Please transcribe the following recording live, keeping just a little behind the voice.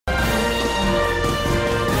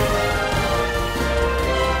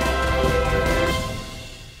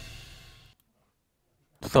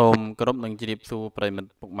សូមគោរពនឹងជម្រាបសួរប្រិយមិត្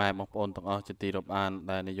តពុកម៉ែបងប្អូនទាំងអស់ជាទីរាប់អាន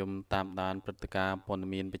ដែលនិយមតាមដានព្រឹត្តិការណ៍ព័ត៌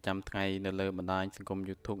មានប្រចាំថ្ងៃនៅលើបណ្ដាញសង្គម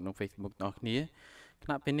YouTube និង Facebook ទាំងអស់គ្នាខ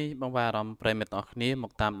ណៈពេលនេះបងប្អូនអារម្មណ៍ប្រិយមិត្តទាំងអស់គ្នាម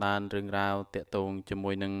កតាមដានរឿងរ៉ាវតាក់ទងជា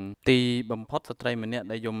មួយនឹងទីបំផុតស្ត្រីម្នាក់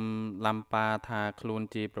ដែលយំឡាំប៉ាថាខ្លួន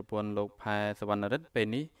ជាប្រពន្ធលោកផែសវណ្ណរិទ្ធពេល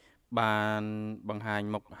នេះបានបង្ហាញ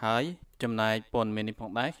មុខហើយចំណែកព័ត៌មាននេះផង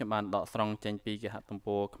ដែរខ្ញុំបានដកស្រង់ចេញពីគេហទំ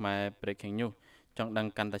ព័រខ្មែរ Breaking News ចង់ដឹង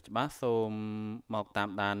កាន់តែច្បាស់សូមមកតាម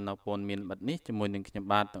ដាននៅព័ត៌មានបិទនេះជាមួយនឹងខ្ញុំ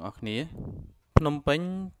បាទទាំងអស់គ្នាភ្នំពេញ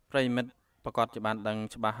ប្រិមិត្តប្រកាសជាបានដឹង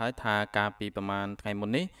ច្បាស់ហើយថាកាលពីប្រហែលថ្ងៃមុន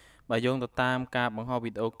នេះបើយោងទៅតាមការបង្ហោះវី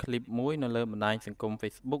ដេអូឃ្លីបមួយនៅលើបណ្ដាញសង្គម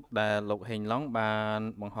Facebook ដែលលោកហេងឡុងបាន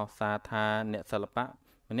បង្ហោះសារថាអ្នកសិល្បៈ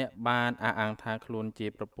ម្នាក់បានអះអាងថាខ្លួនជា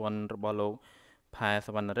ប្រពន្ធរបស់លោកផែស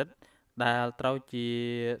វណ្ណរិទ្ធដែលត្រូវជា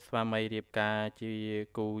ស្វាមីរៀបការជា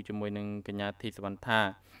គូជាមួយនឹងកញ្ញាធីសវណ្ណថា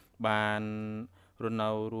បានរស់នៅ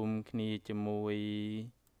រួមគ្នាជាមួយ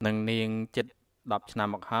នឹងនាងជិត10ឆ្នាំ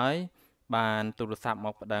មកហើយបានទូរស័ព្ទម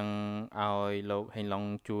កប្តឹងឲ្យលោកហេងឡុង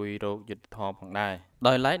ជួយរកយុត្តិធម៌ផងដែរ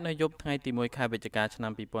ដោយឡែកនៅយប់ថ្ងៃទី1ខែវិច្ឆិកាឆ្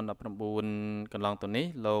នាំ2019កន្លងទៅនេះ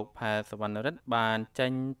លោកផែសវណ្ណរិទ្ធបានចេ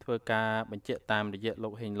ញធ្វើការបញ្ជាក់តាមរយៈលោ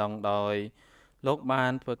កហេងឡុងដោយលោកបា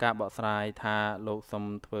នធ្វើការបកស្រាយថាលោកសូម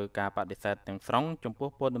ធ្វើការបដិសេធទាំងស្រុងចំពោះ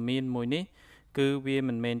ព័ត៌មានមួយនេះគឺវា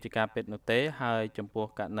មិនមែនជាការពិតនោះទេហើយចំពោះ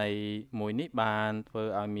ករណីមួយនេះបានធ្វើ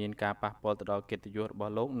ឲ្យមានការប៉ះពាល់ទៅដល់កិត្តិយសរប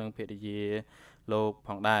ស់លោកនិងភរិយាលោកផ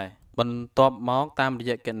ងដែរបន្ទាប់មកតាមរ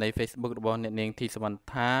យៈគណនី Facebook របស់អ្នកនាងធីសវណ្ណ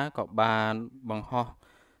ថាក៏បានបង្ហោះ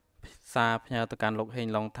សារផ្ញើទៅកាន់លោកហេង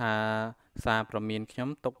ឡុងថាសារព្រមានខ្ញុំ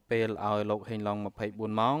ទុកពេលឲ្យលោកហេងឡុង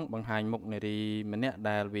24ម៉ោងបង្ហាញមុខនារីម្នាក់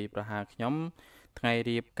ដែលវាប្រហារខ្ញុំថ្ងៃ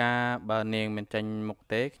រៀបការបើនាងមិនចេញមុខ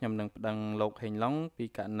ទេខ្ញុំនឹងប្តឹងលោកហេងឡុងពី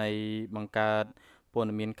ករណីបង្កើតព័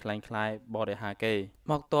ត៌មានคล้ายៗបរិហាគេ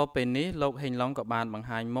មកតទៅពេលនេះលោកហេងឡុងក៏បានបង្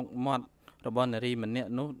ហាញមុខមាត់របស់នារីម្នាក់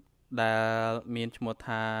នោះដែលមានឈ្មោះ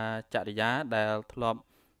ថាចរិយាដែលធ្លាប់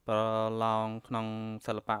ប្រឡងក្នុង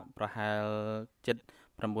សិល្បៈប្រហែល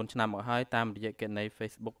9ឆ្នាំមកហើយតាមរយៈគណនី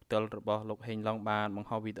Facebook ផ្ទាល់របស់លោកហេងឡុងបានបង្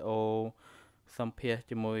ហោះវីដេអូសម្ភាស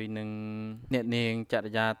ជាមួយនឹងអ្នកនាងច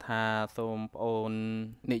រិយាថាសូមប្អូន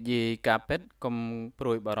និយាយការពិតកុំព្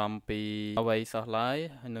រួយបារម្ភពីអ្វីសោះឡើយ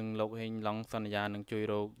ហើយនឹងលោកហេងឡុងសន្យានឹងជួយ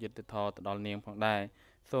រកយុត្តិធម៌ទៅដល់នាងផងដែរ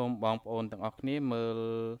សូមបងប្អូនទាំងអស់គ្នាមើល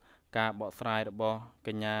ការបកស្រាយរបស់ក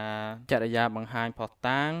ញ្ញាចរិយាបង្ហាញផុស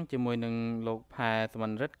តាងជាមួយនឹងលោកផែសវ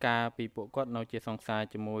ណ្ណរិទ្ធកាលពីពួកគាត់នៅជាសង្សារ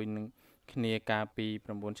ជាមួយនឹងគ្នាកាលពី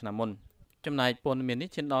9ឆ្នាំមុនចំណែកព័ត៌មាននេះ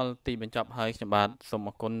ឈានដល់ទីបញ្ចប់ហើយខ្ញុំបាទសូមអ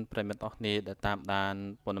រគុណប្រិយមិត្តអស់គ្នាដែលតាមដាន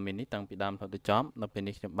ព័ត៌មាននេះតាំងពីដើមរហូតដល់ចប់នៅពេល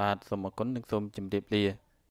នេះខ្ញុំបាទសូមអរគុណនិងសូមជម្រាបលា